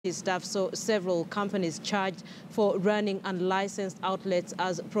staff, so several companies charged for running unlicensed outlets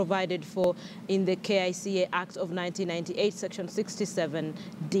as provided for in the KICA Act of 1998, Section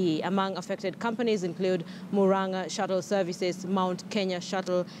 67D. Among affected companies include Muranga Shuttle Services, Mount Kenya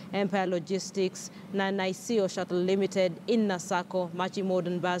Shuttle, Empire Logistics, Naisio Shuttle Limited, Inna Sacco, Machi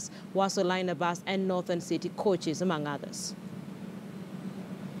Modern Bus, Waso Liner Bus, and Northern City Coaches, among others.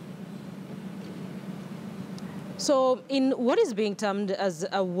 So in what is being termed as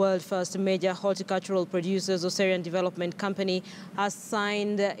a world-first, major horticultural producers-Oserian development company has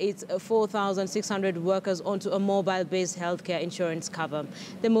signed its 4,600 workers onto a mobile-based healthcare insurance cover.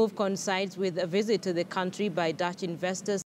 The move coincides with a visit to the country by Dutch investors